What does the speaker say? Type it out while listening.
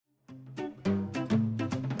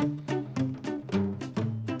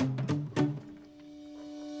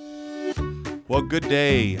Well, good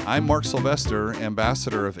day. I'm Mark Sylvester,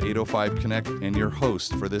 ambassador of 805 Connect, and your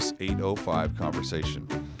host for this 805 conversation,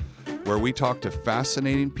 where we talk to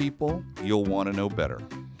fascinating people you'll want to know better.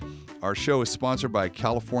 Our show is sponsored by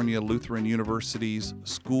California Lutheran University's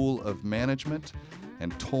School of Management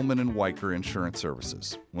and Tolman & Weicker Insurance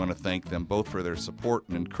Services. I want to thank them both for their support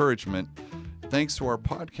and encouragement. Thanks to our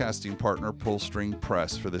podcasting partner, Pullstring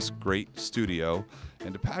Press, for this great studio,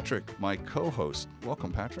 and to Patrick, my co-host.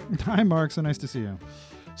 Welcome, Patrick. Hi, Mark. So nice to see you.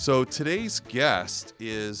 So today's guest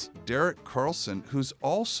is Derek Carlson, who's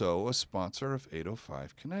also a sponsor of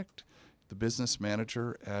 805 Connect, the business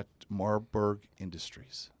manager at Marborg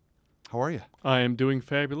Industries. How are you? I am doing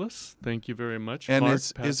fabulous. Thank you very much, and Mark,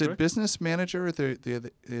 is it business manager? That's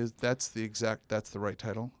the right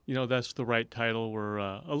title? You know, that's the right title. We're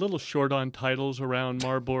a little short on titles around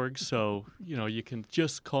Marborg, so you can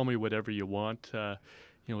just call me whatever you want.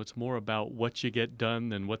 It's more about what you get done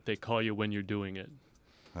than what they call you when you're doing it.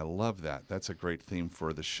 I love that. That's a great theme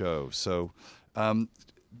for the show. So,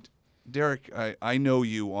 Derek, I know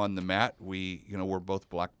you on the mat. We're both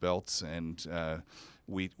black belts, and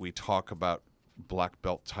we talk about black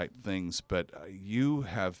belt type things, but you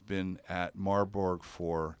have been at Marborg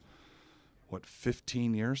for,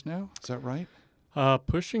 15 years now? Is that right?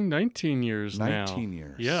 Pushing 19 years now. 19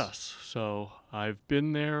 years. Yes. So I've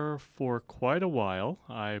been there for quite a while.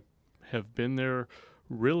 I have been there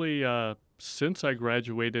really since I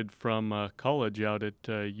graduated from college out at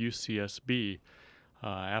UCSB.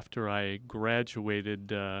 After I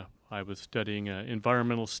graduated, I was studying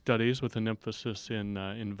environmental studies with an emphasis in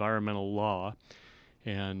environmental law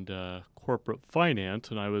and corporate finance,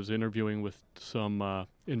 and I was interviewing with some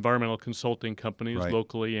environmental consulting companies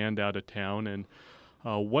locally and out of town, and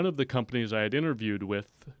one of the companies I had interviewed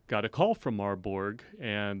with got a call from Marborg,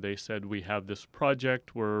 and they said, we have this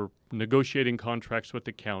project, we're negotiating contracts with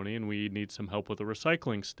the county, and we need some help with a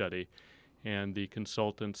recycling study. And the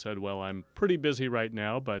consultant said, well, I'm pretty busy right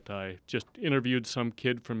now, but I just interviewed some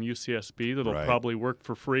kid from UCSB that'll probably work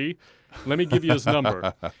for free. Let me give you his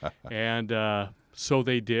number. And so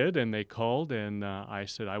they did, and they called, and I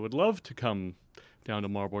said, I would love to come down to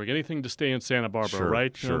Marborg. Anything to stay in Santa Barbara,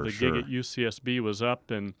 right? The gig at UCSB was up,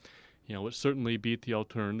 and it certainly beat the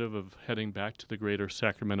alternative of heading back to the greater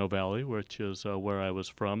Sacramento Valley, which is where I was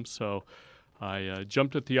from. So I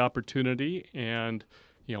jumped at the opportunity, and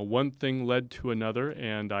one thing led to another,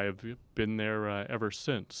 and I have been there ever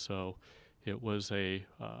since. So it was a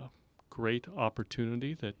great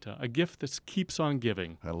opportunity, a gift that keeps on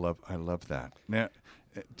giving. I love that. Now,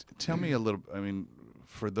 tell me a little. I mean,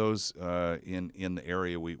 for those in the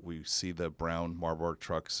area, we see the brown Marborg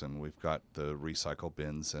trucks, and we've got the recycle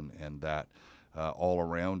bins and that all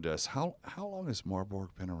around us. How long has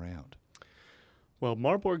Marborg been around? Well,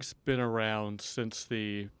 Marborg's been around since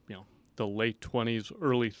the late 20s,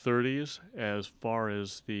 early 30s, as far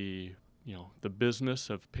as the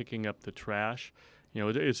business of picking up the trash.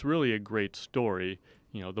 It's really a great story.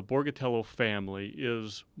 The Borgatello family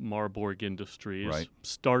is Marborg Industries,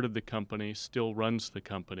 started the company, still runs the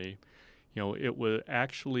company. It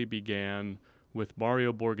actually began with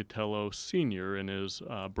Mario Borgatello Sr. and his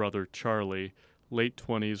brother Charlie, late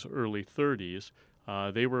 20s, early 30s.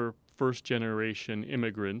 They were first-generation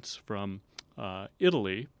immigrants from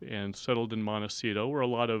Italy and settled in Montecito, where a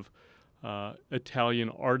lot of Italian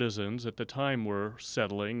artisans at the time were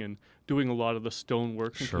settling and doing a lot of the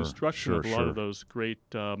stonework and construction of a lot of those great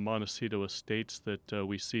Montecito estates that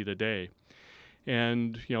we see today.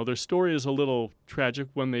 And, their story is a little tragic.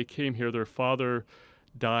 When they came here, their father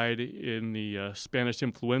died in the Spanish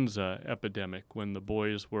influenza epidemic when the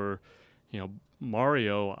boys were,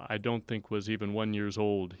 Mario, I don't think was even 1 year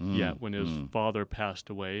old yet when his father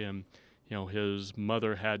passed away, and his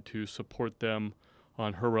mother had to support them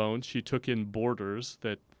on her own. She took in boarders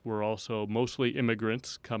that were also mostly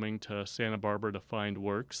immigrants coming to Santa Barbara to find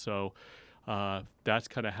work. So that's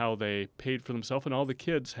kind of how they paid for themselves. And all the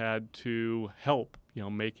kids had to help,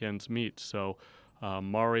 make ends meet. So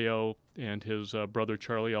Mario and his brother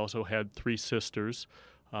Charlie also had three sisters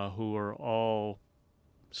who are all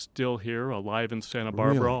still here, alive in Santa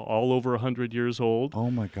Barbara, all over 100 years old. Oh,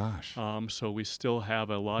 my gosh. So we still have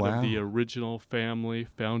a lot of the original family,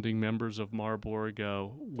 founding members of Marborg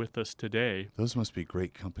with us today. Those must be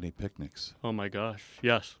great company picnics. Oh, my gosh.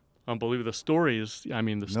 Yes. Unbelievable. The stories, the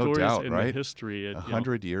no stories doubt, in the history.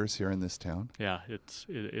 100 years here in this town? Yeah,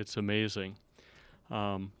 it's amazing.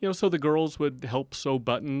 So the girls would help sew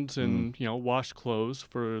buttons and, wash clothes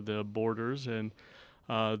for the boarders. And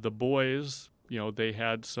the boys, they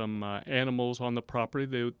had some animals on the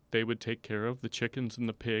property they would take care of, the chickens and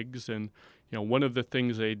the pigs. And, one of the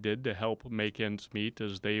things they did to help make ends meet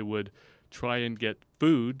is they would try and get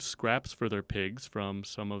food, scraps for their pigs from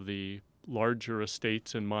some of the larger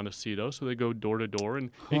estates in Montecito. So they go door to door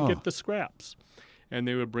and get the scraps. And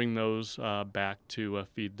they would bring those back to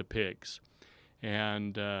feed the pigs.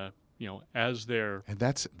 And, as they're... And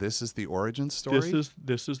this is the origin story?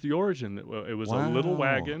 This is the origin. It was a little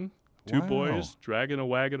wagon, two boys dragging a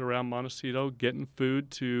wagon around Montecito, getting food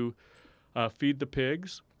to feed the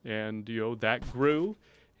pigs. And, that grew.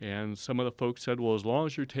 And some of the folks said, well, as long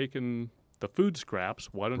as you're taking the food scraps,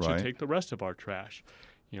 why don't you take the rest of our trash?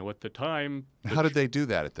 At the time... How did they do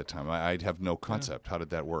that at the time? I'd have no concept. How did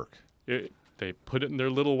that work? They put it in their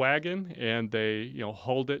little wagon, and they,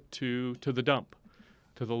 hauled it to the dump,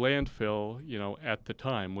 to the landfill, at the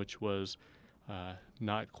time, which was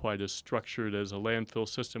not quite as structured as a landfill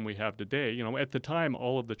system we have today. At the time,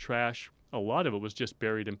 all of the trash, a lot of it was just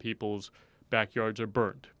buried in people's backyards or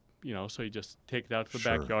burnt. So you just take it out to the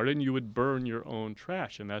backyard, and you would burn your own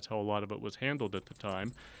trash, and that's how a lot of it was handled at the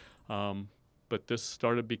time. But this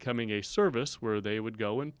started becoming a service where they would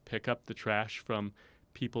go and pick up the trash from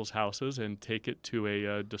people's houses and take it to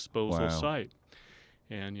a disposal site.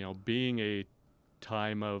 And, being a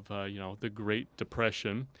time of, the Great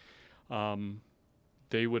Depression,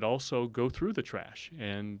 they would also go through the trash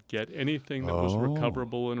and get anything that was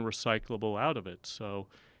recoverable and recyclable out of it. So,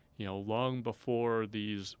 long before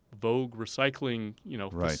these Vogue recycling,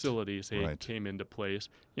 facilities came into place,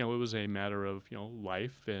 it was a matter of,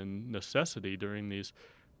 life and necessity during these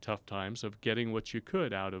tough times of getting what you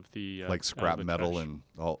could out of the like scrap metal trash. And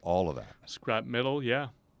all of that. Scrap metal,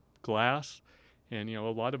 glass, and a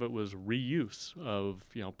lot of it was reuse of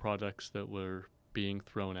products that were being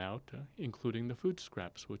thrown out, including the food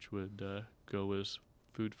scraps, which would go as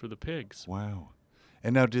food for the pigs. Wow.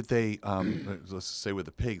 And now, did they? Let's say with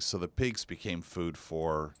the pigs. So the pigs became food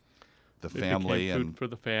for the family, became and food for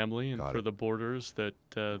the family and for the boarders that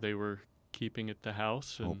they were keeping at the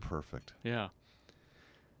house. And, perfect. Yeah.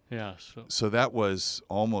 Yeah. So that was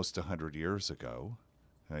almost 100 years ago.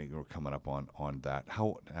 We're coming up on that.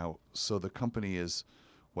 How? So the company is,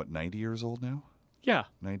 90 years old now? Yeah.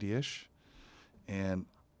 90-ish. And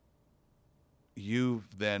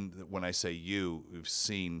you've then, when I say you've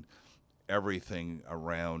seen everything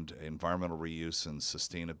around environmental reuse and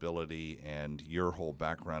sustainability and your whole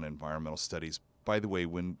background in environmental studies. By the way,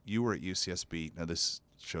 when you were at UCSB, now this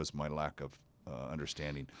shows my lack of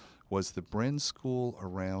understanding, was the Bren School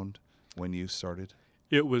around when you started?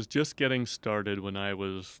 It was just getting started when I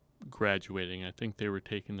was graduating. I think they were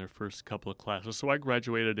taking their first couple of classes. So I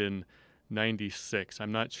graduated in 96.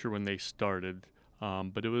 I'm not sure when they started,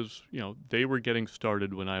 but it was, they were getting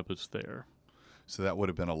started when I was there. So that would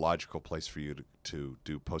have been a logical place for you to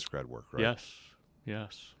do postgrad work, right?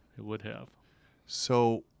 Yes, it would have.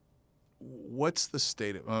 So what's the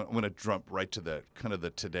state of, I'm going to jump right to the kind of the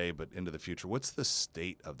today but into the future. What's the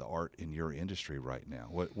state of the art in your industry right now?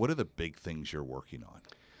 What are the big things you're working on?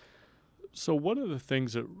 So one of the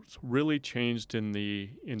things that's really changed in the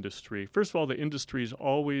industry, first of all, the industry's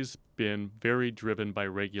always been very driven by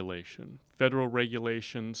regulation, federal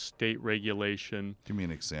regulation, state regulation. Give me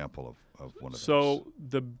an example of one of those. So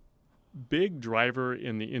the big driver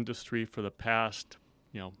in the industry for the past,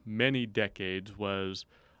 many decades was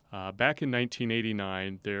back in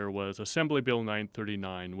 1989, there was Assembly Bill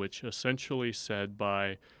 939, which essentially said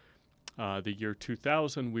by the year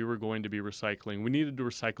 2000, we were going to be recycling. We needed to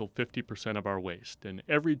recycle 50% of our waste, and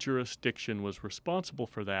every jurisdiction was responsible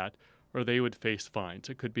for that, or they would face fines.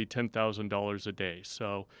 It could be $10,000 a day.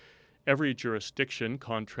 So every jurisdiction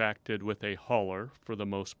contracted with a hauler for the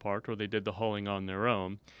most part, or they did the hauling on their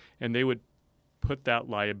own, and they would put that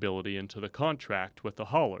liability into the contract with the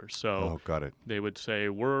hauler. So got it. They would say,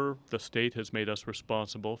 the state has made us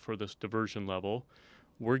responsible for this diversion level.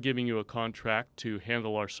 We're giving you a contract to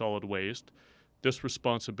handle our solid waste. This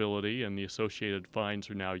responsibility and the associated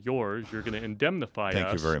fines are now yours. You're going to indemnify us.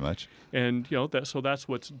 Thank you very much. And so that's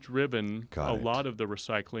what's driven Got it. lot of the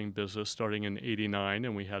recycling business starting in '89,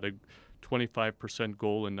 and we had a 25%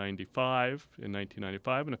 goal in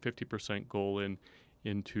 1995, and a 50% goal in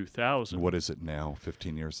 2000. What is it now,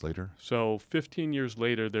 15 years later? So 15 years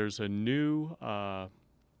later, there's a new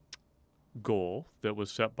goal that was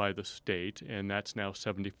set by the state, and that's now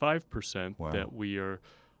 75% that we are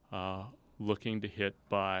looking to hit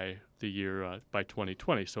by the year by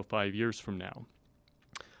 2020, so 5 years from now.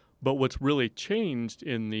 But what's really changed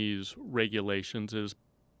in these regulations is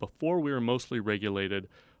before we were mostly regulated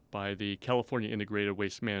by the California Integrated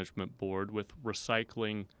Waste Management Board with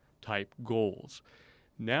recycling type goals.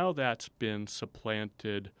 Now that's been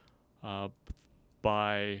supplanted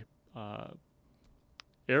by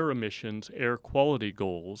air emissions, air quality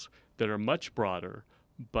goals that are much broader,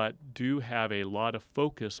 but do have a lot of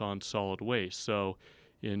focus on solid waste. So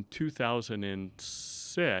in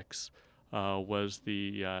 2006 was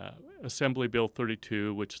the Assembly Bill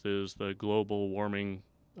 32, which is the Global Warming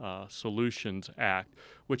Solutions Act,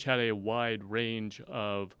 which had a wide range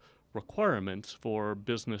of requirements for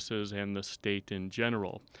businesses and the state in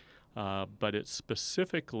general. But it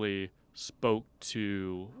specifically spoke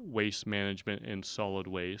to waste management and solid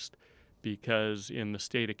waste because in the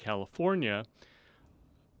state of California,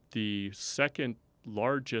 the second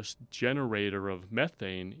largest generator of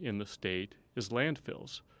methane in the state is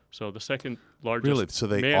landfills. So the second largest Really? So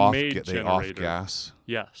they man-made they generator. off gas?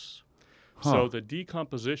 Yes. Huh. So the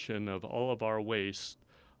decomposition of all of our waste,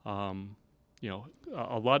 a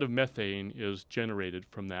lot of methane is generated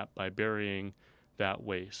from that by burying that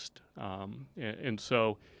waste. And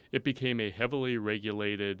so it became a heavily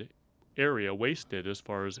regulated area, wasted as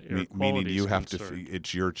far as air quality Meaning you is have concerned.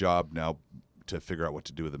 it's your job now to figure out what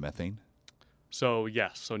to do with the methane? So,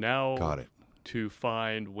 yes. So now Got it. to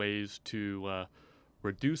find ways to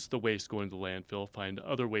reduce the waste going to landfill, find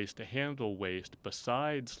other ways to handle waste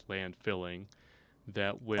besides landfilling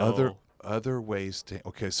that will... Other ways to...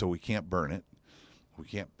 Okay, so we can't burn it. We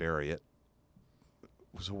can't bury it.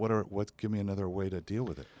 So give me another way to deal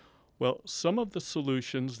with it. Well, some of the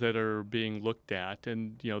solutions that are being looked at,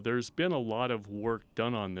 and there's been a lot of work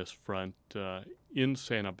done on this front in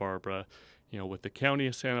Santa Barbara, with the county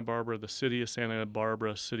of Santa Barbara, the city of Santa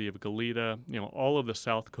Barbara, city of Goleta, all of the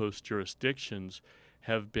South Coast jurisdictions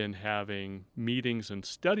have been having meetings and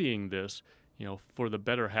studying this, for the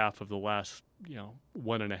better half of the last,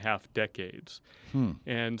 1.5 decades.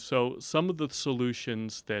 And so some of the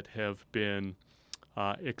solutions that have been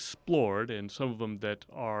explored, and some of them that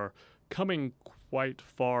are coming quite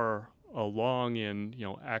far along in,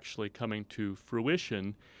 actually coming to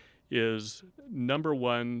fruition, is number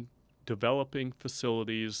one, developing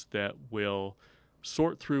facilities that will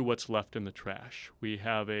sort through what's left in the trash. We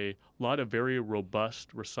have a lot of very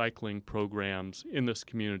robust recycling programs in this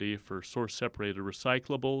community for source-separated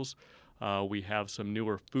recyclables. We have some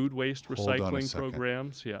newer food waste recycling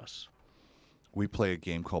programs. Yes. We play a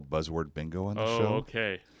game called Buzzword Bingo on the show. Oh,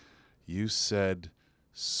 okay. You said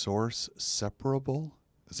source separable.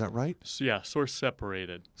 Is that right? So, yeah, source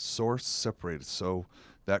separated. Source separated. So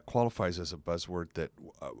that qualifies as a buzzword that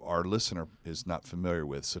our listener is not familiar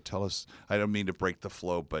with. So tell us. I don't mean to break the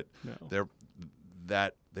flow, but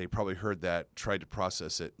they probably heard that, tried to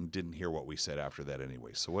process it, and didn't hear what we said after that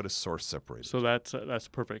anyway. So what is source separated? So that's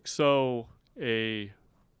perfect. So a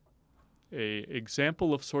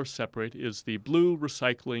example of source separate is the blue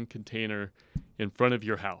recycling container in front of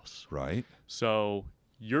your house. Right. So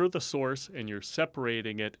you're the source and you're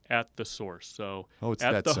separating it at the source. So it's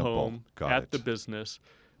at that the simple. home, Got at it. the business,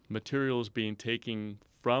 material is being taken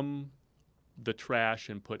from the trash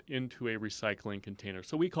and put into a recycling container.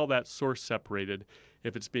 So we call that source separated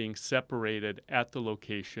if it's being separated at the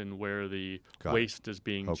location where the waste is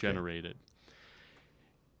being generated.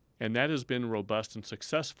 And that has been robust and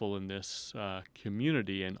successful in this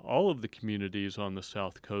community. And all of the communities on the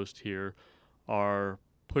South Coast here are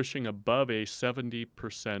pushing above a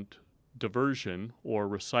 70% diversion or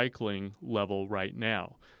recycling level right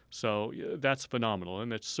now. So that's phenomenal,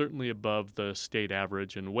 and it's certainly above the state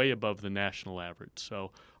average and way above the national average.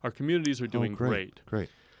 So our communities are doing great. Great.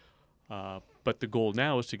 But the goal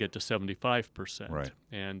now is to get to 75%. Right.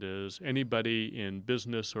 And as anybody in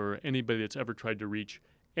business or anybody that's ever tried to reach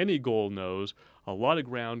any goal knows, a lot of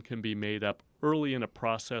ground can be made up early in a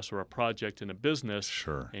process or a project in a business.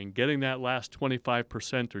 Sure. And getting that last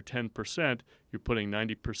 25% or 10%, you're putting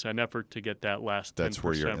 90% effort to get that last 10% That's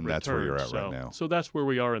where return. that's where you're at right now. So that's where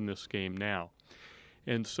we are in this game now.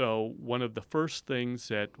 And so one of the first things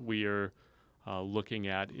that we are looking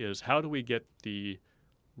at is how do we get the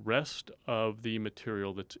rest of the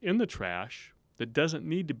material that's in the trash that doesn't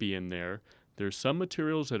need to be in there. There's some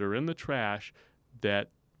materials that are in the trash that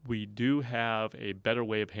we do have a better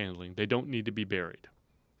way of handling. They don't need to be buried.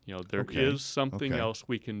 There is something else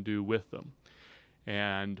we can do with them.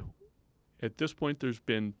 And at this point, there's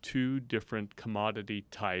been 2 different commodity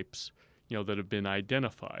types, that have been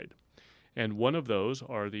identified. And one of those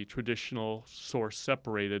are the traditional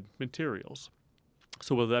source-separated materials.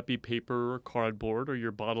 So whether that be paper or cardboard or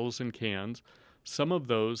your bottles and cans, some of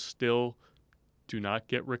those still do not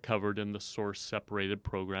get recovered in the source-separated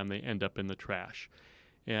program. They end up in the trash.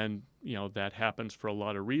 And, that happens for a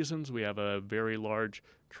lot of reasons. We have a very large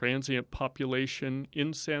transient population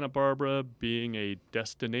in Santa Barbara, being a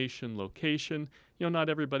destination location. Not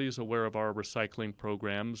everybody is aware of our recycling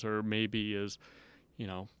programs, or maybe is,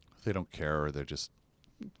 they don't care, or they're just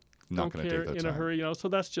not going to take the time. In a hurry. So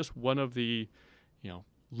that's just one of the,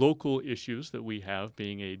 local issues that we have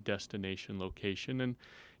being a destination location. And,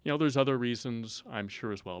 there's other reasons, I'm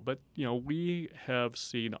sure, as well. But, we have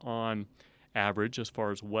seen on average, as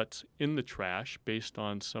far as what's in the trash, based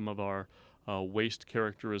on some of our waste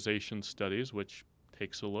characterization studies, which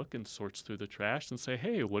takes a look and sorts through the trash and say,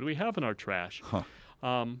 hey, what do we have in our trash? Huh.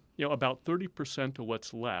 About 30% of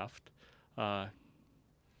what's left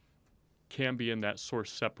can be in that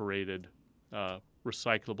source-separated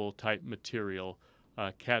recyclable type material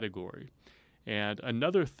category. And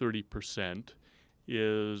another 30%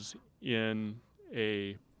 is in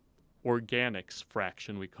a organics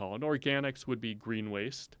fraction, we call it. Organics would be green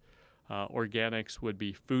waste. Organics would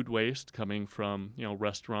be food waste coming from,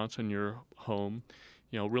 restaurants in your home.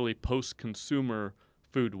 Really post-consumer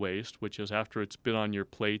food waste, which is after it's been on your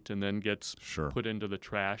plate and then gets put into the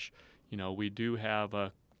trash. We do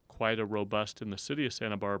have quite a robust, in the city of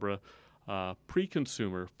Santa Barbara,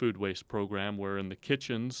 pre-consumer food waste program where in the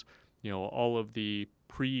kitchens, all of the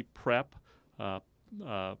pre-prep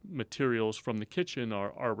materials from the kitchen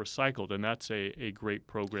are recycled, and that's a great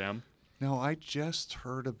program. Now, I just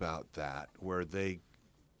heard about that, where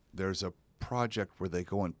there's a project where they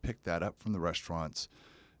go and pick that up from the restaurants.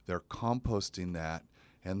 They're composting that,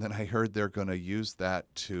 and then I heard they're going to use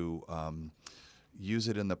that to use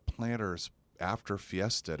it in the planters after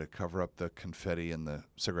Fiesta to cover up the confetti and the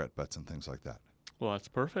cigarette butts and things like that. Well, that's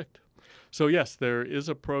perfect. So, yes, there is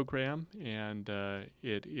a program, and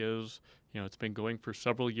it is, it's been going for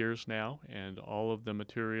several years now, and all of the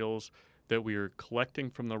materials that we are collecting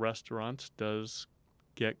from the restaurants does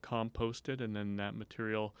get composted, and then that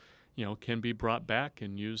material, can be brought back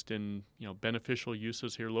and used in, beneficial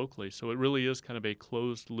uses here locally. So it really is kind of a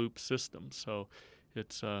closed loop system. So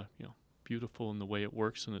it's, beautiful in the way it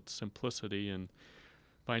works and its simplicity and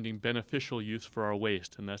finding beneficial use for our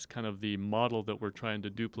waste. And that's kind of the model that we're trying to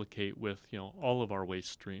duplicate with, all of our waste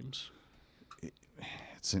streams.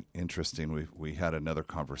 It's interesting. We had another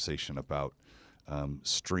conversation about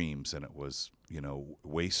streams, and it was,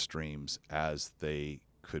 waste streams as they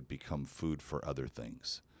could become food for other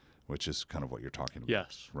things, which is kind of what you're talking about.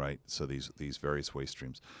 Yes. Right? So these various waste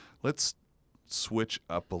streams. Let's switch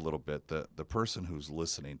up a little bit. The person who's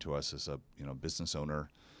listening to us is a business owner.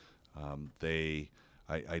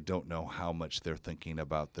 I don't know how much they're thinking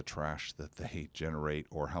about the trash that they generate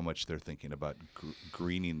or how much they're thinking about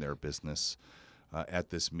greening their business. At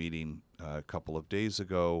this meeting a couple of days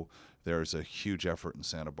ago, there's a huge effort in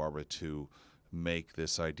Santa Barbara to make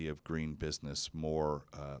this idea of green business more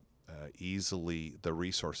easily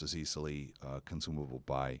consumable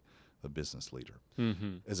by the business leader.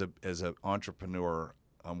 Mm-hmm. As an entrepreneur,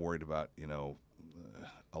 I'm worried about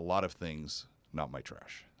a lot of things, not my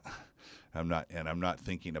trash. I'm not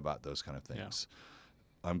thinking about those kind of things.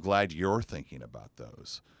 Yeah. I'm glad you're thinking about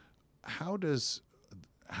those. How does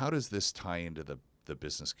this tie into the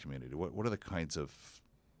business community? What are the kinds of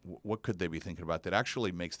what could they be thinking about that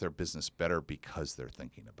actually makes their business better because they're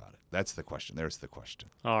thinking about it? That's the question. There's the question.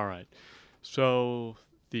 All right. So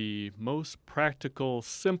the most practical,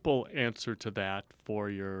 simple answer to that for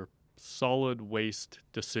your solid waste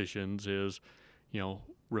decisions is,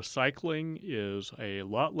 recycling is a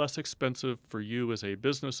lot less expensive for you as a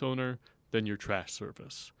business owner than your trash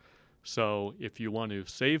service. So if you want to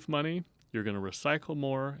save money, you're going to recycle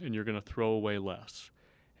more and you're going to throw away less.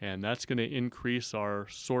 And that's going to increase our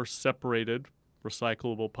source-separated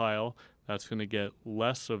recyclable pile. That's going to get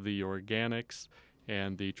less of the organics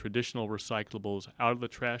and the traditional recyclables out of the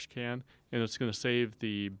trash can, and it's going to save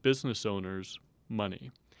the business owners money.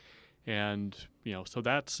 And, so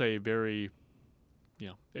that's a very,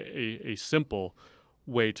 a simple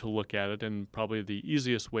way to look at it, and probably the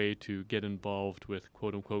easiest way to get involved with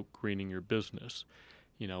quote-unquote greening your business.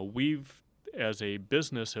 We've, as a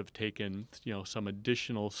business, have taken, some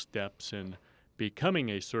additional steps in becoming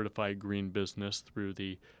a certified green business through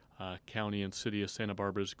the County and City of Santa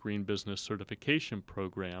Barbara's Green Business Certification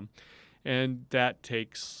Program, and that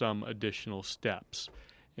takes some additional steps.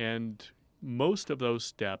 And most of those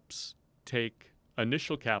steps take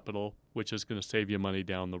initial capital, which is going to save you money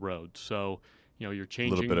down the road. So, you're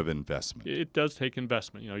changing... A little bit of investment. It does take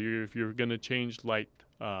investment. If you're going to change light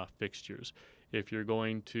fixtures, if you're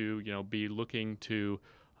going to, be looking to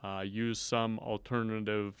use some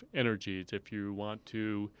alternative energies, if you want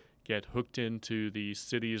to get hooked into the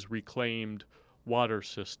city's reclaimed water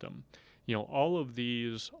system. All of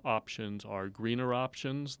these options are greener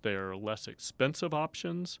options. They're less expensive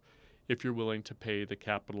options if you're willing to pay the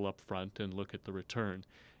capital up front and look at the return.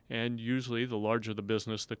 And usually the larger the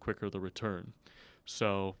business, the quicker the return.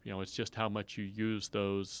 So, it's just how much you use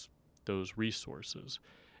those resources.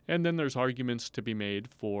 And then there's arguments to be made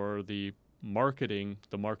for the marketing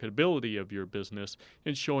the marketability of your business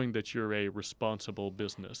and showing that you're a responsible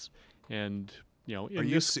business. And in Are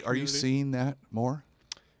you community, seeing that more?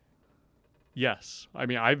 yes. I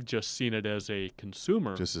mean, I've just seen it as a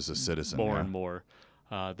consumer, Just as a citizen, more yeah. and more,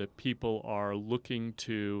 that people are looking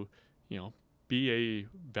to, be a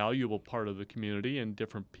valuable part of the community, and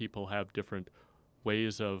different people have different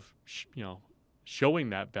ways of, showing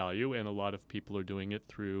that value, and a lot of people are doing it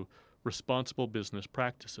through responsible business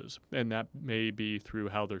practices. And that may be through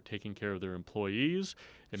how they're taking care of their employees,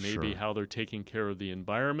 it may be Sure. how they're taking care of the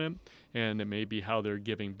environment, and it may be how they're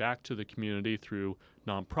giving back to the community through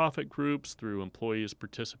nonprofit groups, through employees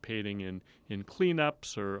participating in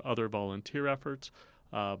cleanups or other volunteer efforts.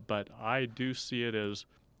 But I do see it as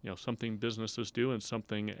something businesses do, and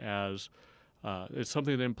something as it's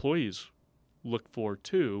something that employees look for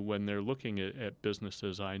too when they're looking at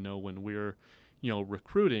businesses. I know when we're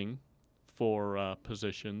recruiting for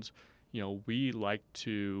positions, we like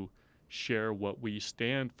to share what we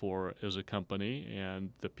stand for as a company,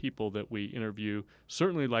 and the people that we interview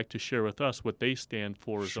certainly like to share with us what they stand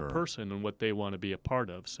for as Sure. a person and what they want to be a part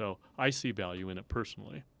of. So I see value in it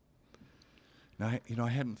personally. Now, I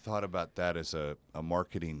hadn't thought about that as a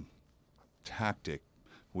marketing tactic.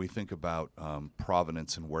 We think about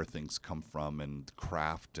provenance and where things come from and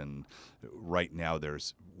craft, and right now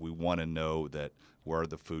we want to know that where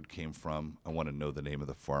the food came from. I want to know the name of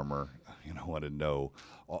the farmer.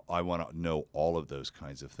 I want to know all of those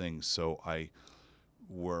kinds of things. So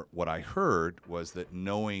what I heard was that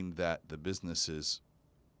knowing that that business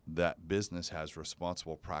has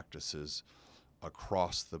responsible practices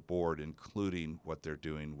across the board, including what they're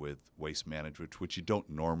doing with waste management, which you don't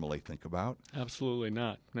normally think about. Absolutely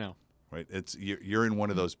not. No. Right? You're in one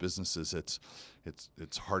of those businesses.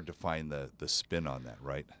 It's hard to find the spin on that,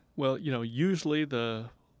 right? Well, usually the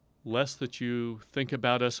less that you think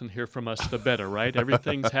about us and hear from us, the better, right?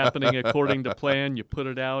 Everything's happening according to plan. You put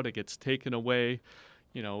it out, it gets taken away.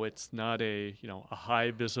 It's not a high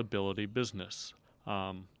visibility business.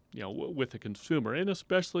 With the consumer, and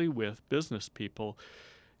especially with business people,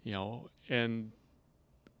 and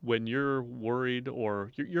when you're worried,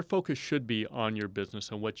 or your focus should be on your business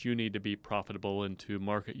and what you need to be profitable and to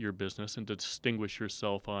market your business and to distinguish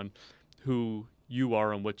yourself on who you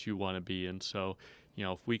are and what you want to be. And so,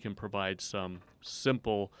 if we can provide some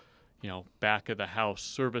simple, back of the house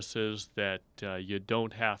services that you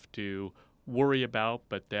don't have to worry about,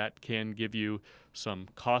 but that can give you some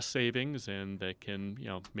cost savings, and that can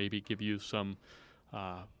maybe give you some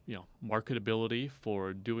marketability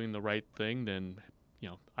for doing the right thing, then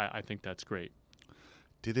I think that's great.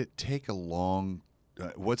 Did it take a long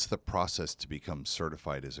what's the process to become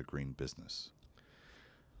certified as a green business?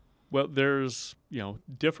 Well, there's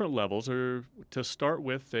different levels. Or to start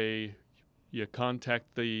with, you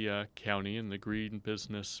contact the county and the green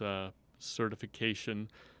business certification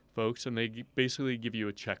folks, and they basically give you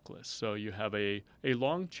a checklist. So you have a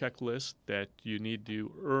long checklist that you need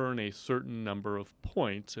to earn a certain number of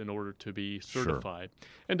points in order to be certified. Sure.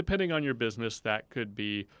 And depending on your business, that could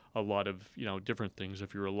be a lot of different things.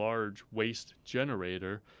 If you're a large waste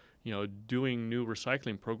generator, doing new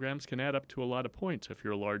recycling programs can add up to a lot of points. If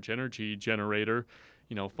you're a large energy generator,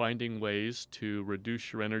 finding ways to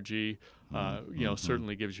reduce your energy,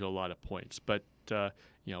 certainly gives you a lot of points. But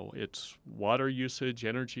it's water usage,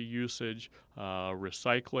 energy usage,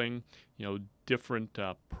 recycling, different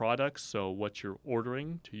products. So what you're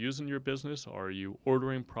ordering to use in your business, are you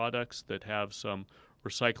ordering products that have some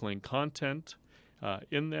recycling content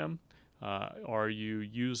in them? Are you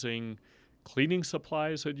using cleaning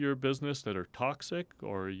supplies at your business that are toxic,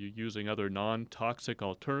 or are you using other non-toxic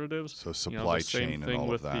alternatives? So supply chain and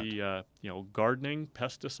all of that. Same thing with the gardening,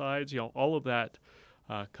 pesticides, all of that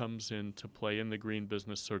comes into play in the green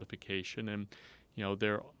business certification. And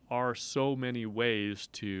there are so many ways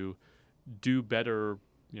to do better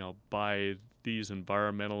by these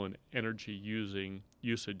environmental and energy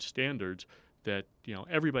usage standards that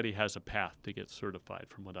everybody has a path to get certified,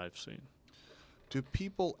 from what I've seen. Do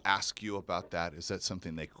people ask you about that? Is that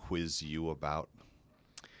something they quiz you about?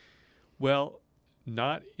 Well,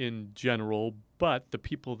 not in general, but the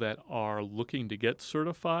people that are looking to get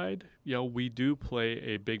certified, we do play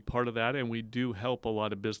a big part of that, and we do help a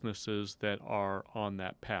lot of businesses that are on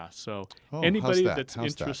that path. So anybody that's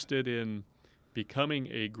interested in becoming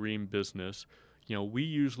a green business, we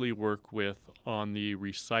usually work with on the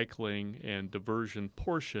recycling and diversion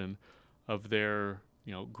portion of their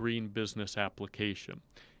green business application.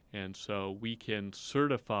 And so we can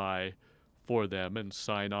certify for them and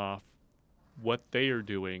sign off what they are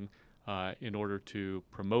doing in order to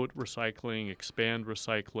promote recycling, expand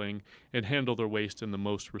recycling, and handle their waste in the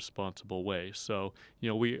most responsible way. So,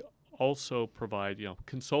 we also provide,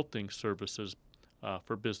 consulting services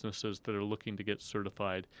for businesses that are looking to get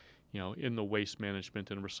certified, in the waste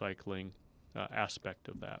management and recycling aspect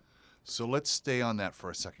of that. So let's stay on that for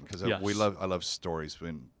a second, because Yes. I love stories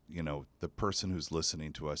when, the person who's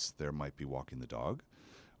listening to us, there might be walking the dog,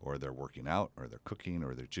 or they're working out, or they're cooking,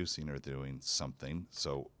 or they're juicing, or doing something.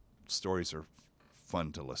 So stories are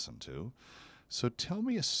fun to listen to. So tell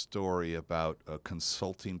me a story about a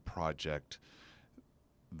consulting project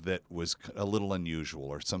that was a little unusual,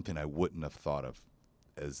 or something I wouldn't have thought of,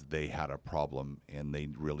 as they had a problem and they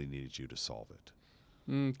really needed you to solve it.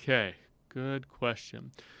 Okay, good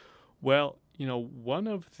question. Well, one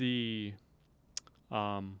of the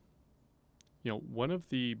other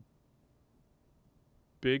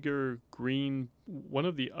green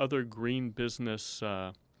business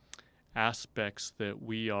aspects that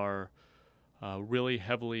we are really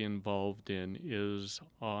heavily involved in is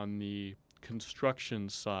on the construction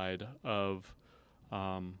side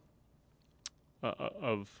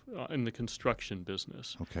in the construction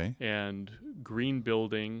business. Okay. And green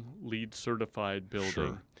building, LEED certified building.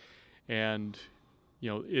 Sure. And,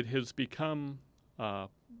 it has become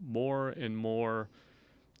more and more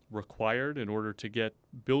required in order to get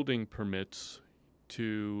building permits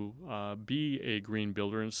to be a green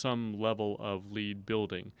builder in some level of LEED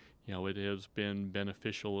building. It has been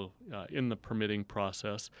beneficial in the permitting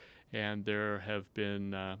process, and there have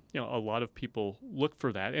been a lot of people look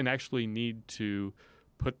for that and actually need to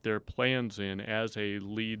put their plans in as a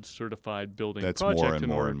LEED certified building project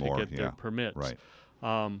in order to get their permits. Right.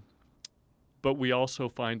 But we also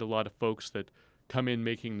find a lot of folks that come in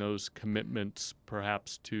making those commitments,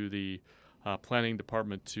 perhaps to the planning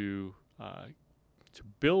department to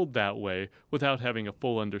build that way without having a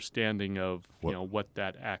full understanding of what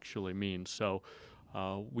that actually means. So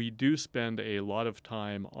we do spend a lot of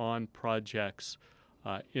time on projects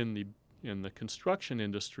in the construction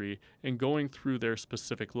industry and going through their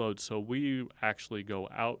specific loads. So we actually go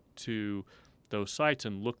out to those sites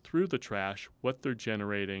and look through the trash, what they're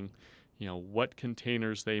generating, what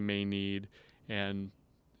containers they may need, and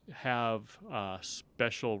have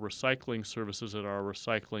special recycling services at our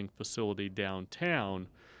recycling facility downtown,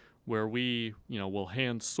 where we will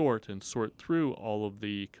hand sort through all of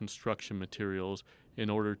the construction materials in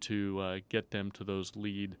order to get them to those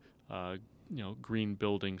LEED green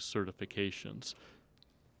building certifications.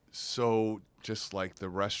 So just like the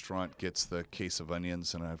restaurant gets the case of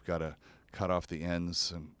onions and I've got to cut off the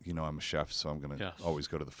ends, and I'm a chef, so I'm going to always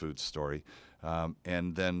go to the food story,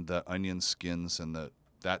 and then the onion skins and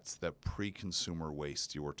that's the pre-consumer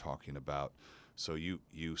waste you were talking about. So you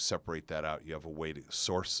separate that out. You have a way to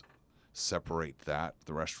separate that.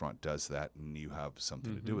 The restaurant does that, and you have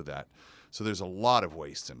something to do with that. So there's a lot of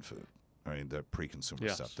waste in food. I mean, the pre-consumer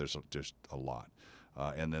stuff. There's a lot,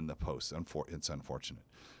 and then the post. It's unfortunate.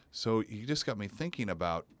 So you just got me thinking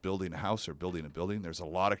about building a house or building a building. There's a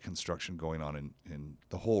lot of construction going on in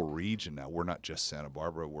the whole region now. We're not just Santa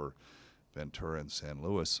Barbara. We're Ventura and San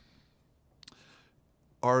Luis.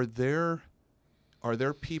 Are there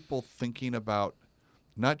people thinking about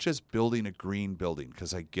not just building a green building,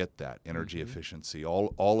 because I get that, energy efficiency,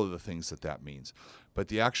 all of the things that means, but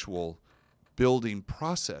the actual building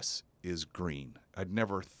process is green? I'd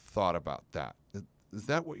never thought about that. Is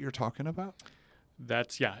that what you're talking about?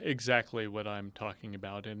 That's exactly what I'm talking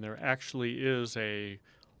about. And there actually is a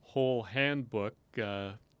whole handbook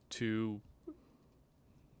to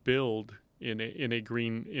build in a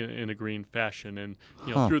green fashion. And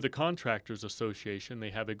through the Contractors Association,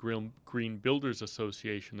 they have a Green Builders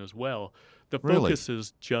Association as well. The focus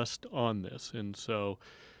is just on this, and so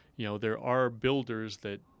there are builders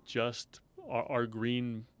that just are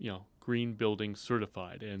green building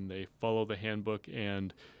certified, and they follow the handbook,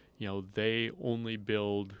 and they only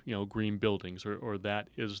build green buildings, or that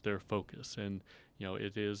is their focus. And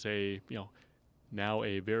it is now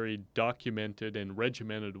a very documented and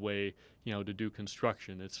regimented way to do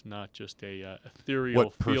construction. It's not just a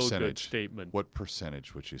ethereal feel-good statement. What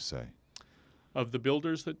percentage would you say of the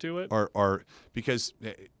builders that do it? Are because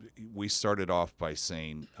we started off by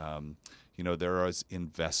saying there is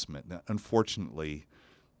investment. Now, unfortunately,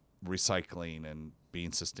 recycling and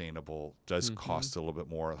being sustainable does cost a little bit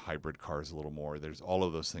more. Hybrid cars a little more. There's all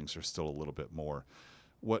of those things are still a little bit more.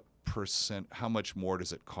 What percent? How much more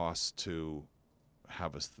does it cost to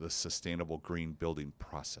have the sustainable green building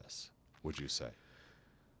process, would you say?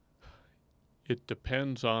 It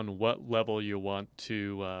depends on what level you want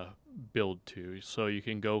to build to. So you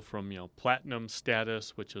can go from, platinum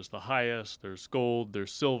status, which is the highest. There's gold,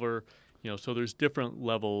 there's silver. So there's different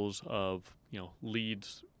levels of,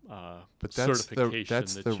 LEEDs But certification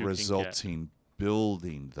that's that the you can get. resulting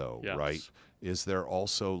building, though, Yes. right? Is there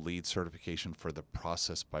also LEED certification for the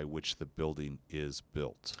process by which the building is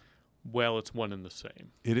built? Well, it's one and the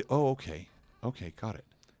same. Okay. Okay, got it.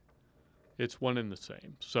 It's one and the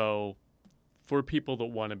same. So for people that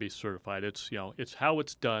want to be certified, it's how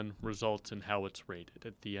it's done results in how it's rated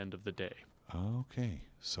at the end of the day. Okay,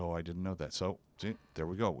 so I didn't know that. So see, there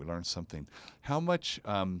we go. We learned something. How much?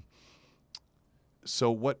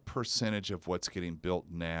 So what percentage of what's getting built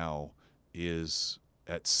now is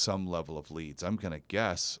at some level of LEEDs? I'm going to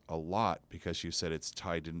guess a lot, because you said it's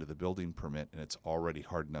tied into the building permit, and it's already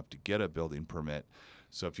hard enough to get a building permit.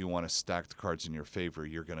 So if you want to stack the cards in your favor,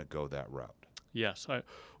 you're going to go that route. Yes,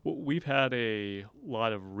 we've had a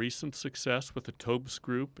lot of recent success with the Tobes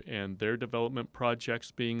Group and their development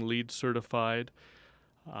projects being LEED certified.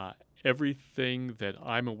 Everything that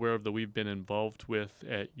I'm aware of that we've been involved with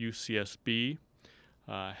at UCSB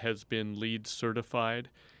has been LEED certified.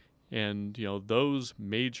 And, those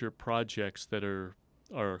major projects that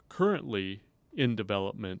are currently in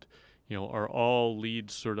development, are all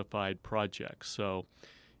LEED certified projects. So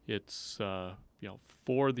it's,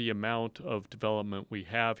 for the amount of development we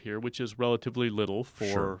have here, which is relatively little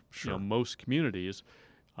for Sure. most communities,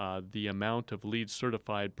 the amount of LEED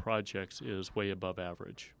certified projects is way above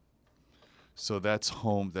average. So that's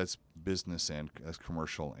business, and that's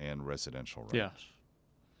commercial and residential, right? Yes.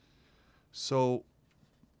 So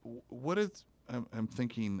what is, I'm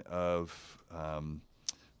thinking of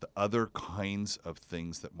the other kinds of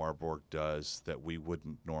things that Marborg does that we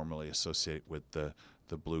wouldn't normally associate with the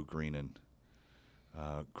blue, green, and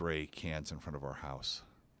gray cans in front of our house.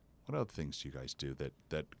 What other things do you guys do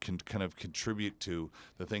that can kind of contribute to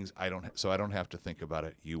the things I don't have to think about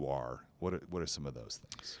it? You are. What are some of those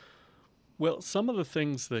things? Well, some of the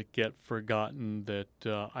things that get forgotten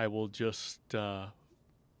that I will just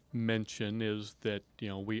mention is that,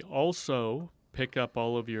 we also pick up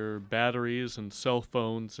all of your batteries and cell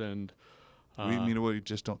phones and we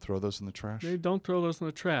just don't throw those in the trash? They don't throw those in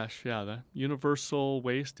the trash. Yeah, the universal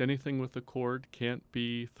waste, anything with a cord can't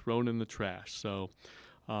be thrown in the trash. So,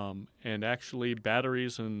 and actually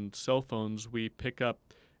batteries and cell phones we pick up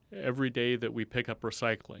every day that we pick up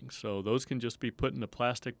recycling. So those can just be put in a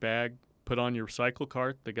plastic bag, put on your recycle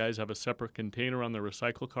cart. The guys have a separate container on their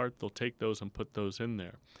recycle cart. They'll take those and put those in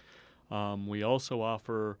there. We also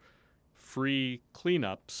offer free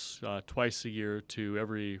cleanups twice a year to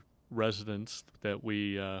every residents that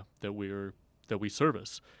we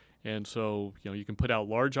service. And so, you can put out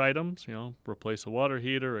large items, replace a water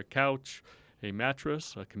heater, a couch, a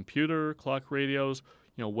mattress, a computer, clock radios,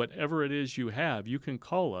 whatever it is you have, you can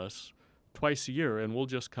call us twice a year and we'll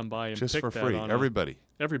just come by and just pick for that free. on Everybody.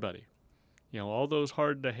 All those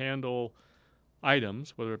hard to handle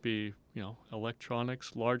items, whether it be,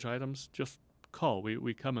 electronics, large items, just call.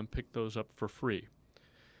 We come and pick those up for free.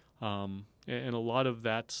 And a lot of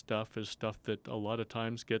that stuff is stuff that a lot of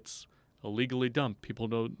times gets illegally dumped. People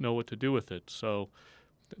don't know what to do with it. So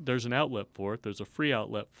there's an outlet for it. There's a free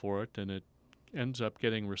outlet for it, and it ends up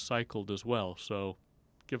getting recycled as well. So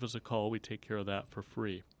give us a call. We take care of that for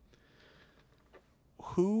free.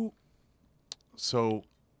 So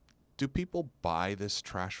do people buy this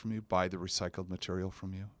trash from you, buy the recycled material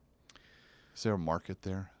from you? Is there a market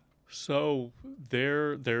there? So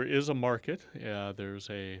there is a market. There's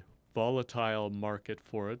a volatile market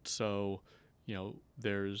for it. So,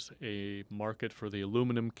 there's a market for the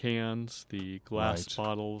aluminum cans, the glass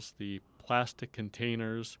bottles, the plastic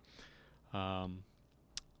containers, and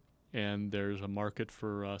there's a market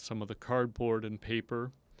for some of the cardboard and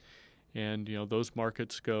paper. And, those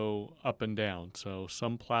markets go up and down. So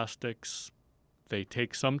some plastics they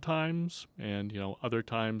take sometimes, and, other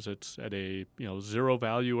times it's at a, zero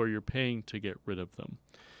value or you're paying to get rid of them.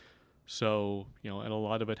 So, and a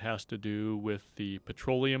lot of it has to do with the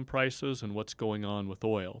petroleum prices and what's going on with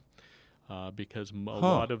oil, because a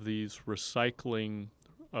lot of these recycling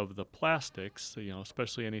of the plastics,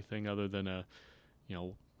 especially anything other than a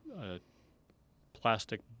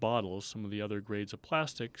plastic bottles, some of the other grades of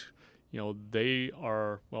plastics, they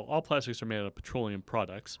are, all plastics are made out of petroleum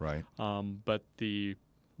products. Right. But the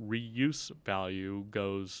reuse value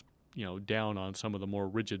goes, down on some of the more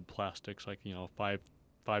rigid plastics, like,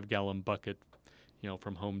 5-gallon bucket,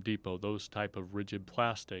 from Home Depot. Those type of rigid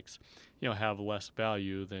plastics, have less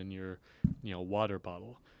value than your, water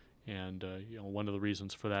bottle. And, one of the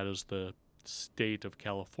reasons for that is the state of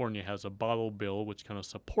California has a bottle bill which kind of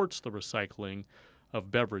supports the recycling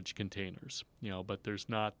of beverage containers, but there's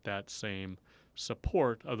not that same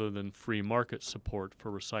support other than free market support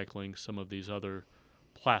for recycling some of these other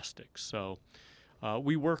plastics. So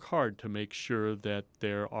we work hard to make sure that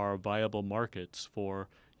there are viable markets for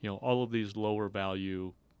all of these lower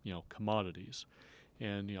value commodities.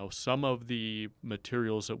 And some of the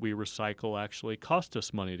materials that we recycle actually cost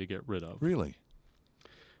us money to get rid of. Really?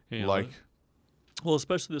 Like? Well,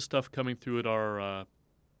 especially the stuff coming through at our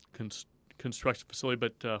construction facility.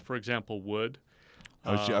 But for example, wood.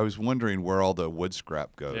 I was wondering where all the wood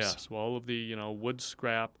scrap goes. Yes, well, all of the wood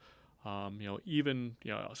scrap. Even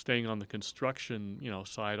staying on the construction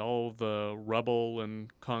side, all of the rubble and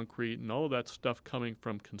concrete and all of that stuff coming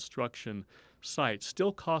from construction sites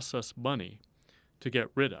still costs us money to get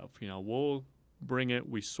rid of. We'll bring it,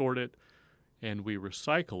 we sort it, and we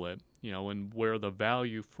recycle it. And where the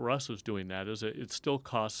value for us is doing that is it still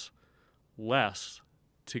costs less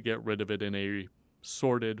to get rid of it in a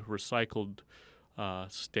sorted, recycled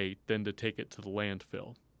state than to take it to the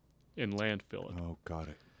landfill and landfill it. Oh, got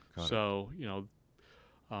it. So,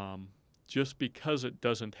 just because it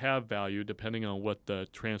doesn't have value, depending on what the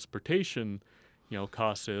transportation,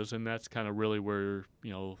 cost is, and that's kind of really where,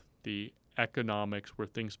 the economics, where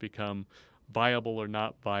things become viable or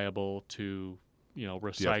not viable to,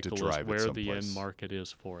 recycle is where the end market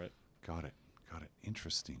is for it. Got it.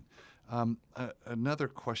 Interesting. Another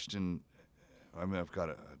question, I've got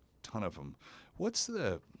a ton of them. What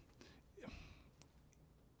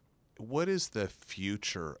is the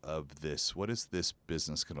future of this? What is this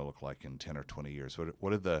business going to look like in 10 or 20 years?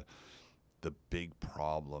 What are the big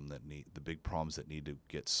problems that need to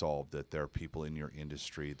get solved that there are people in your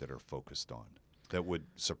industry that are focused on that would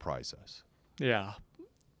surprise us? Yeah.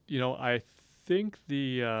 I think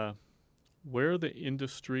where the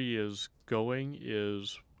industry is going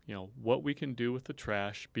is, what we can do with the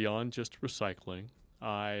trash beyond just recycling.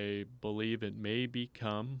 I believe it may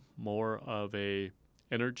become more of a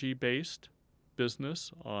energy-based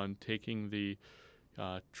business on taking the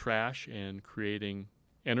trash and creating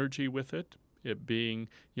energy with it. It being,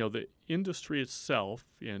 the industry itself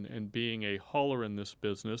and being a hauler in this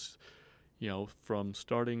business, from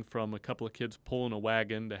starting from a couple of kids pulling a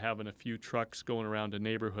wagon to having a few trucks going around a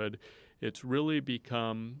neighborhood, it's really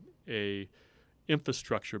become a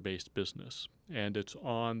infrastructure-based business. And it's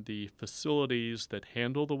on the facilities that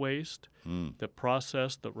handle the waste, that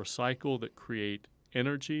process, that recycle, that create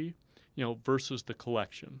energy, versus the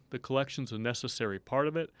collection. The collection's a necessary part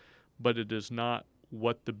of it, but it is not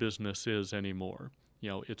what the business is anymore.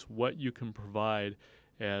 It's what you can provide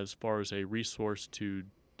as far as a resource to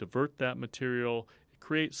divert that material,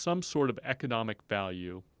 create some sort of economic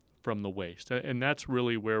value from the waste. And that's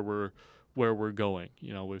really where we're going.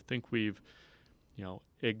 We think we've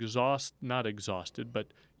not exhausted, but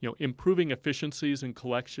improving efficiencies in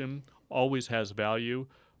collection always has value,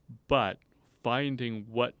 but finding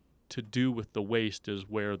what to do with the waste is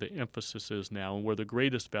where the emphasis is now, and where the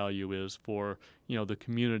greatest value is for the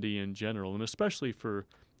community in general, and especially for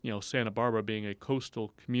Santa Barbara being a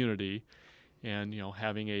coastal community, and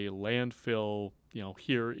having a landfill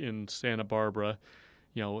here in Santa Barbara.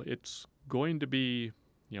 It's going to be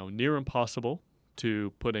near impossible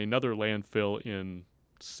to put another landfill in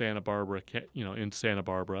Santa Barbara,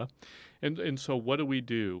 and so what do we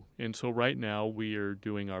do? And so right now we are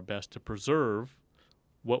doing our best to preserve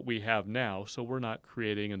what we have now, so we're not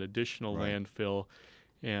creating an additional landfill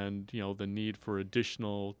and the need for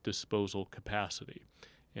additional disposal capacity.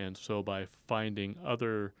 And so by finding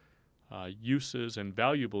other uses and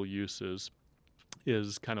valuable uses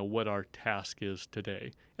is kind of what our task is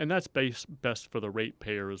today, and that's best for the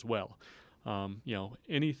ratepayer as well.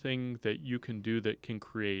 Anything that you can do that can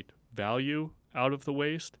create value out of the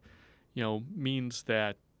waste, means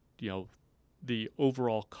that, the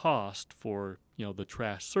overall cost for, the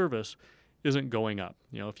trash service isn't going up.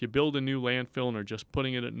 If you build a new landfill and are just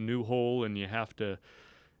putting it in a new hole and you have to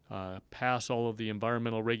pass all of the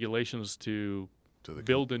environmental regulations to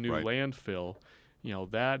build a new landfill,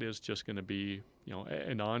 that is just going to be,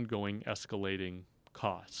 an ongoing escalating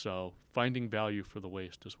cost. So finding value for the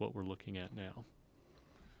waste is what we're looking at now.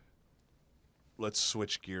 Let's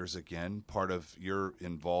switch gears again. You're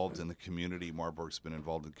involved in the community. Marborg's been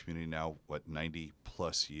involved in the community now, 90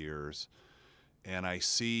 plus years. And I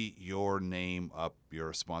see your name up. You're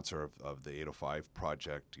a sponsor of the 805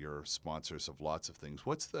 project. You're sponsors of lots of things.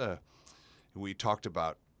 We talked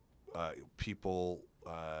about people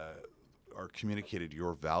are communicated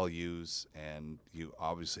your values, and you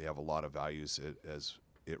obviously have a lot of values as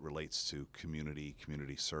it relates to community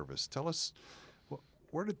service. Tell us,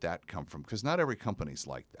 where did that come from? Because not every company's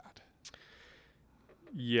like that.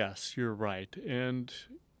 Yes, you're right. And,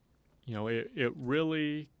 it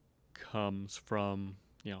really comes from,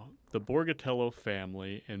 the Borgatello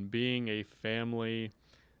family and being a family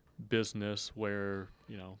business where,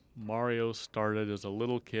 Mario started as a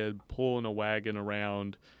little kid pulling a wagon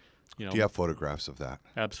around, Do you have photographs of that?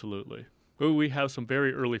 Absolutely. Well, we have some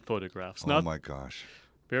very early photographs. Oh, my gosh.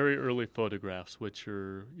 Very early photographs, which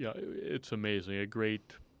are, it's amazing, a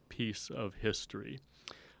great piece of history.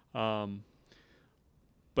 But,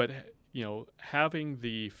 having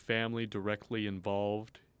the family directly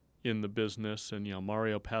involved in the business, and,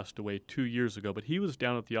 Mario passed away 2 years ago, but he was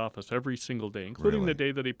down at the office every single day, including Really? the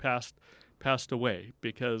day that he passed away,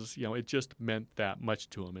 because, it just meant that much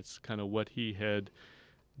to him. It's kind of what he had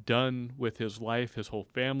done with his life. His whole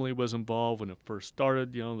family was involved when it first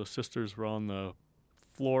started. The sisters were on the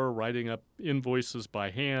floor writing up invoices by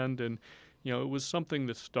hand, and it was something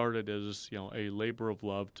that started as a labor of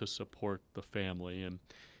love to support the family. And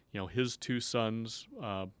his two sons,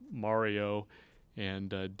 Mario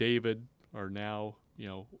and David, are now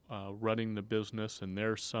running the business, and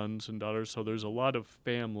their sons and daughters. So there's a lot of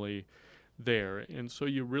family there, and so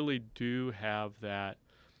you really do have that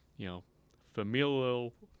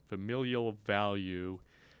familial value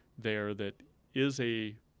there that is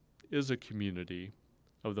a community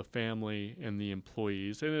of the family and the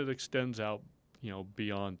employees, and it extends out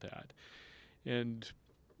beyond that. And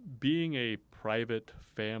being a private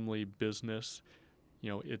family business,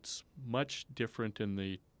 it's much different in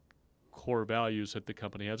the core values that the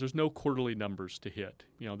company has. There's no quarterly numbers to hit.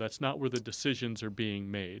 That's not where the decisions are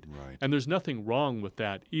being made. Right. And there's nothing wrong with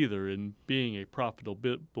that either, in being a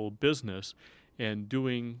profitable business and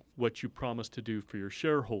doing what you promise to do for your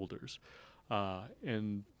shareholders.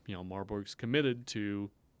 And Marborg's committed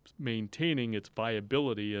to maintaining its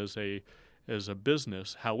viability as a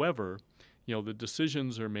business. However, the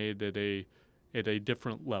decisions are made at a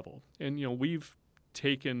different level. And we've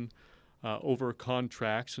taken over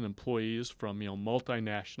contracts and employees from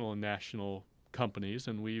multinational and national companies,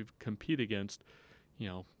 and we have competed against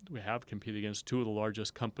two of the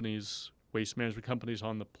largest waste management companies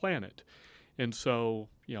on the planet. And so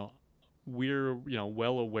we're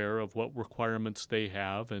well aware of what requirements they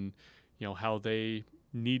have, and how they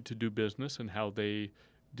need to do business and how they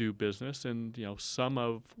do business. And some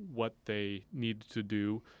of what they needed to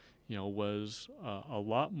do was a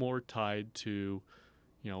lot more tied to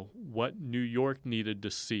what New York needed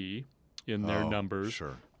to see in their numbers,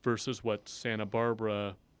 sure, versus what Santa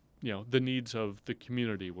Barbara, the needs of the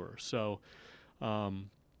community were. So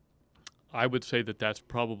I would say that that's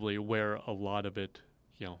probably where a lot of it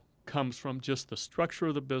comes from, just the structure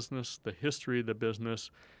of the business, the history of the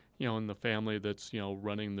business, and the family that's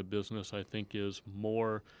running the business, I think, is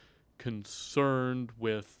more concerned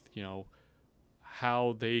with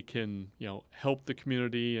how they can help the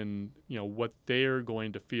community, and what they're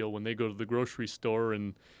going to feel when they go to the grocery store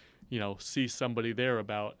and see somebody there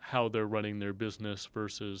about how they're running their business,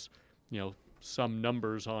 versus some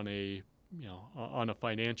numbers on a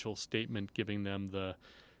financial statement giving them the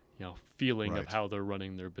feeling right. of how they're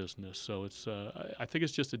running their business. So it's I think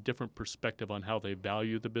it's just a different perspective on how they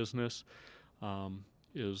value the business,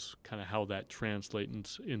 is kind of how that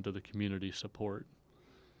translates into the community support.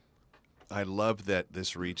 I love that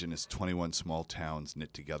this region is 21 small towns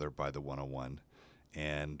knit together by the 101,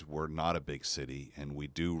 and we're not a big city, and we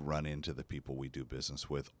do run into the people we do business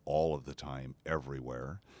with all of the time,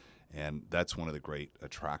 everywhere. And that's one of the great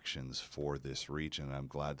attractions for this region. I'm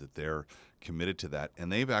glad that they're committed to that. And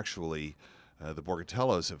they've actually, the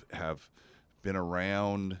Borgatellos have been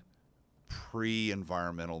around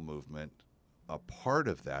pre-environmental movement, a part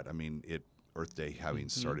of that. I mean, Earth Day having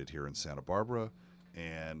started here in Santa Barbara,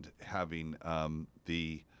 and having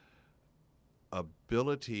the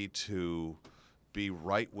ability to be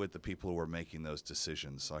right with the people who are making those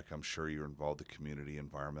decisions. Like, I'm sure you're involved in the Community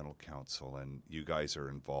Environmental Council, and you guys are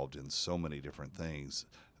involved in so many different things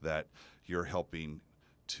that you're helping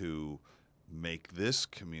to make this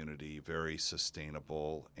community very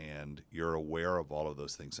sustainable, and you're aware of all of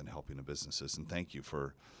those things and helping the businesses. And thank you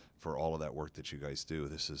for all of that work that you guys do.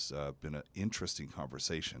 This has been an interesting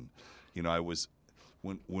conversation.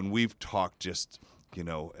 When we've talked just,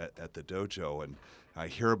 at the dojo, and I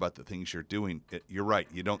hear about the things you're doing, you're right,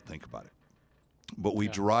 you don't think about it. But we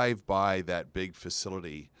drive by that big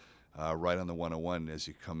facility right on the 101 as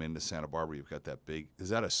you come into Santa Barbara. You've got that big, is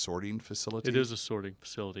that a sorting facility? It is a sorting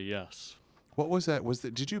facility, yes. What was that?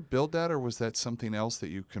 Did you build that, or was that something else that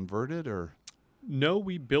you converted, or? No,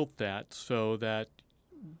 we built that. So that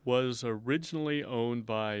was originally owned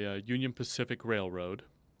by Union Pacific Railroad.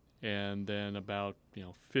 And then about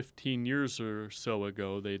 15 years or so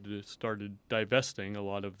ago, they started divesting a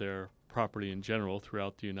lot of their property in general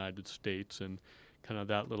throughout the United States, and kind of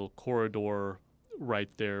that little corridor right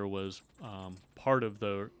there was part of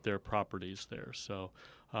their properties there. So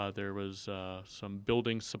there was some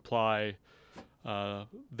building supply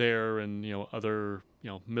there, and other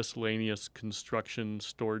miscellaneous construction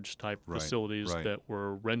storage type facilities that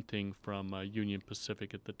were renting from Union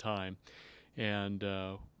Pacific at the time. And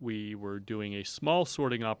we were doing a small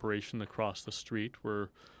sorting operation across the street where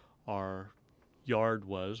our yard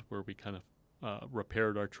was, where we kind of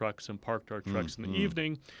repaired our trucks and parked our trucks in the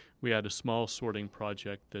evening. We had a small sorting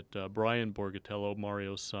project that Brian Borgatello,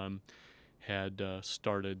 Mario's son, had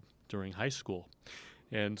started during high school.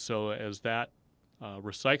 And so as that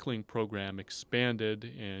recycling program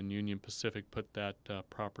expanded and Union Pacific put that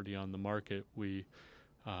property on the market, we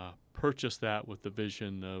purchased that with the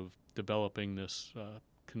vision of developing this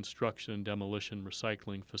construction and demolition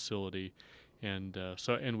recycling facility, and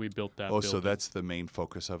we built that. So that's the main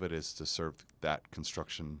focus of it, is to serve that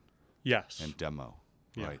construction. Yes. And demo.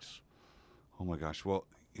 Yes. Right. Oh my gosh. Well,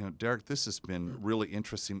 Derek, this has been really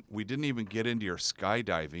interesting. We didn't even get into your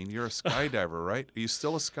skydiving. You're a skydiver, right? Are you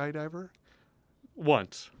still a skydiver?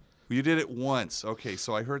 Once. You did it once. Okay,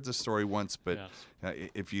 so I heard the story once, but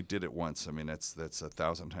yes. If you did it once, I mean, that's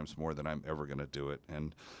 1,000 times more than I'm ever going to do it.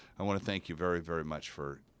 And I want to thank you very, very much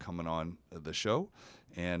for coming on the show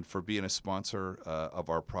and for being a sponsor of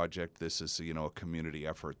our project. This is, a community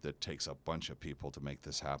effort that takes a bunch of people to make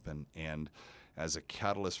this happen. And as a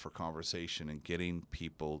catalyst for conversation and getting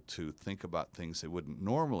people to think about things they wouldn't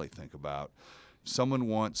normally think about, if someone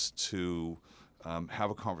wants to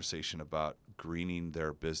have a conversation about greening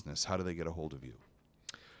their business, how do they get a hold of you?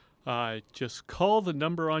 Just call the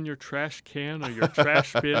number on your trash can or your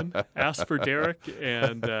trash bin, ask for Derek,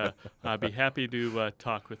 and I'd be happy to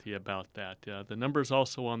talk with you about that. The number's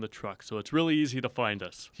also on the truck, so it's really easy to find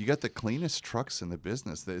us. You got the cleanest trucks in the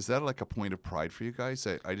business. Is that like a point of pride for you guys?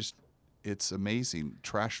 It's amazing.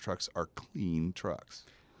 Trash trucks are clean trucks.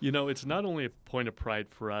 It's not only a point of pride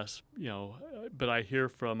for us, but I hear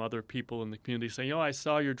from other people in the community saying, I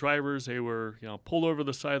saw your drivers, they were, pulled over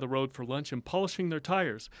the side of the road for lunch and polishing their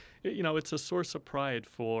tires. It's a source of pride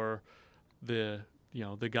for the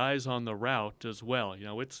guys on the route as well.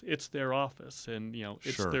 It's their office, and,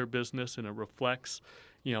 it's Sure. their business, and it reflects,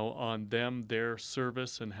 on them, their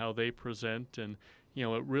service and how they present. And,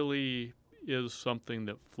 it really is something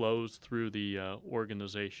that flows through the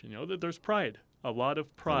organization. There's pride. A lot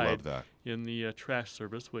of pride in the trash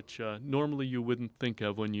service, which normally you wouldn't think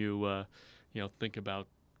of when you think about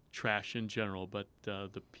trash in general. But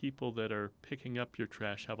the people that are picking up your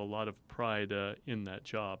trash have a lot of pride in that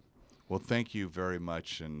job. Well, thank you very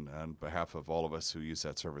much, and on behalf of all of us who use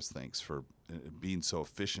that service, thanks for being so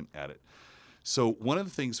efficient at it. So one of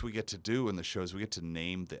the things we get to do in the show is we get to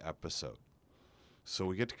name the episode. So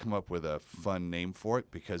we get to come up with a fun name for it,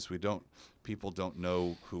 because people don't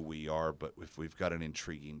know who we are, but if we've got an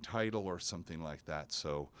intriguing title or something like that.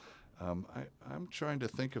 So I'm trying to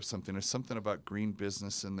think of something. There's something about green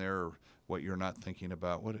business in there, or what you're not thinking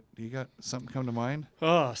about. What do you got? Something come to mind?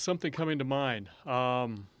 Something coming to mind.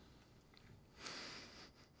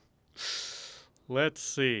 Let's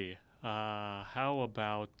see. How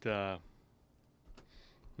about...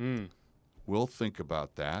 We'll think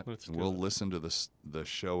about that. We'll listen to the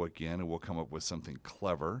show again, and we'll come up with something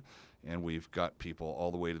clever. And we've got people all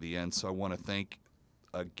the way to the end. So I want to thank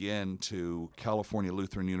again to California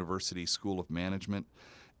Lutheran University School of Management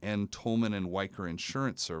and Tolman and Weicker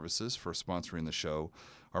Insurance Services for sponsoring the show,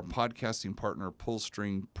 our podcasting partner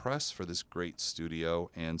Pullstring Press for this great studio,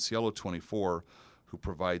 and Cielo 24, who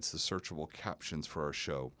provides the searchable captions for our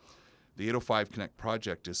show. The 805 Connect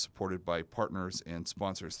project is supported by partners and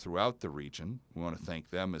sponsors throughout the region. We want to thank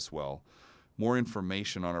them as well. More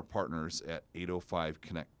information on our partners at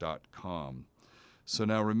 805connect.com. So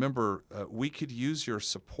now remember, we could use your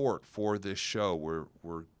support for this show.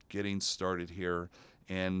 We're getting started here,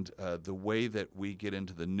 and the way that we get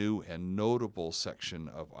into the new and notable section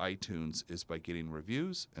of iTunes is by getting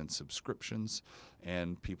reviews and subscriptions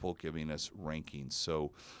and people giving us rankings.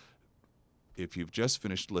 So if you've just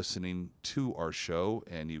finished listening to our show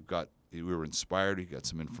and you were inspired, you got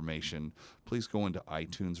some information, please go into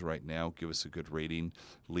iTunes right now, give us a good rating,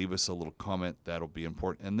 leave us a little comment. That'll be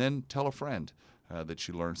important. And then tell a friend that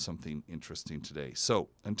you learned something interesting today. So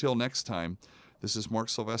until next time, this is Mark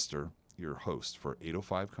Sylvester, your host for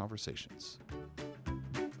 805 Conversations.